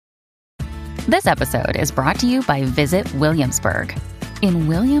This episode is brought to you by Visit Williamsburg. In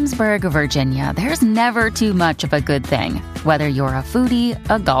Williamsburg, Virginia, there's never too much of a good thing. Whether you're a foodie,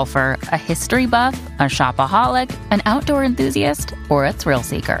 a golfer, a history buff, a shopaholic, an outdoor enthusiast, or a thrill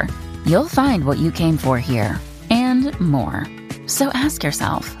seeker, you'll find what you came for here and more. So ask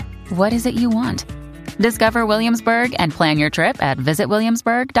yourself, what is it you want? Discover Williamsburg and plan your trip at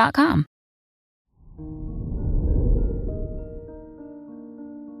visitwilliamsburg.com.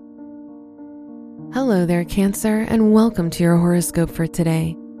 Hello there, Cancer, and welcome to your horoscope for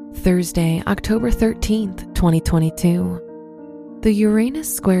today, Thursday, October 13th, 2022. The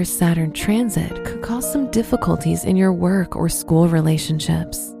Uranus square Saturn transit could cause some difficulties in your work or school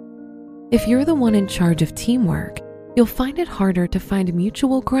relationships. If you're the one in charge of teamwork, you'll find it harder to find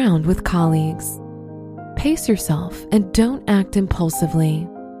mutual ground with colleagues. Pace yourself and don't act impulsively.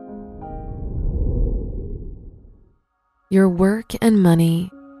 Your work and money.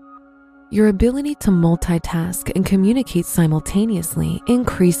 Your ability to multitask and communicate simultaneously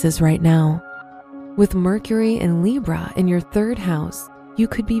increases right now. With Mercury and Libra in your third house, you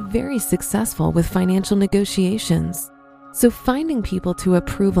could be very successful with financial negotiations. So finding people to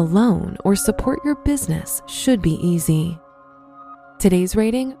approve a loan or support your business should be easy. Today's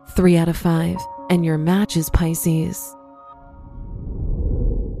rating, 3 out of 5, and your match is Pisces.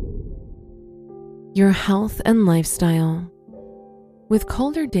 Your health and lifestyle. With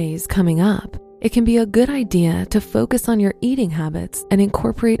colder days coming up, it can be a good idea to focus on your eating habits and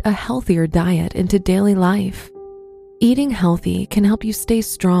incorporate a healthier diet into daily life. Eating healthy can help you stay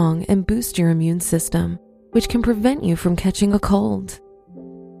strong and boost your immune system, which can prevent you from catching a cold.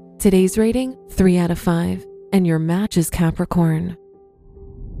 Today's rating, 3 out of 5, and your match is Capricorn.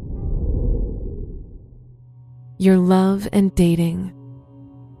 Your love and dating.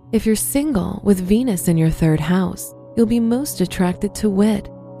 If you're single with Venus in your third house, you'll be most attracted to wit,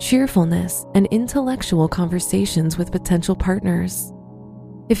 cheerfulness, and intellectual conversations with potential partners.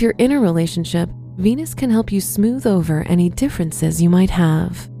 If you're in a relationship, Venus can help you smooth over any differences you might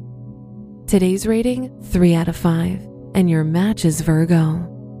have. Today's rating, 3 out of 5, and your match is Virgo.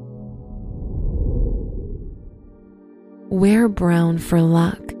 Wear brown for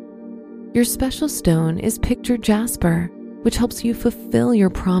luck. Your special stone is picture jasper, which helps you fulfill your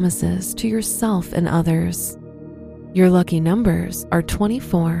promises to yourself and others. Your lucky numbers are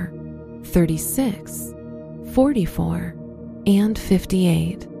 24, 36, 44, and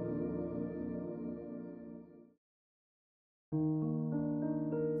 58.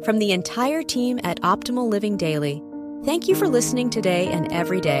 From the entire team at Optimal Living Daily, thank you for listening today and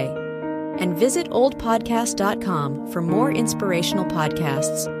every day. And visit oldpodcast.com for more inspirational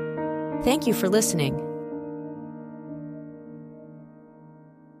podcasts. Thank you for listening.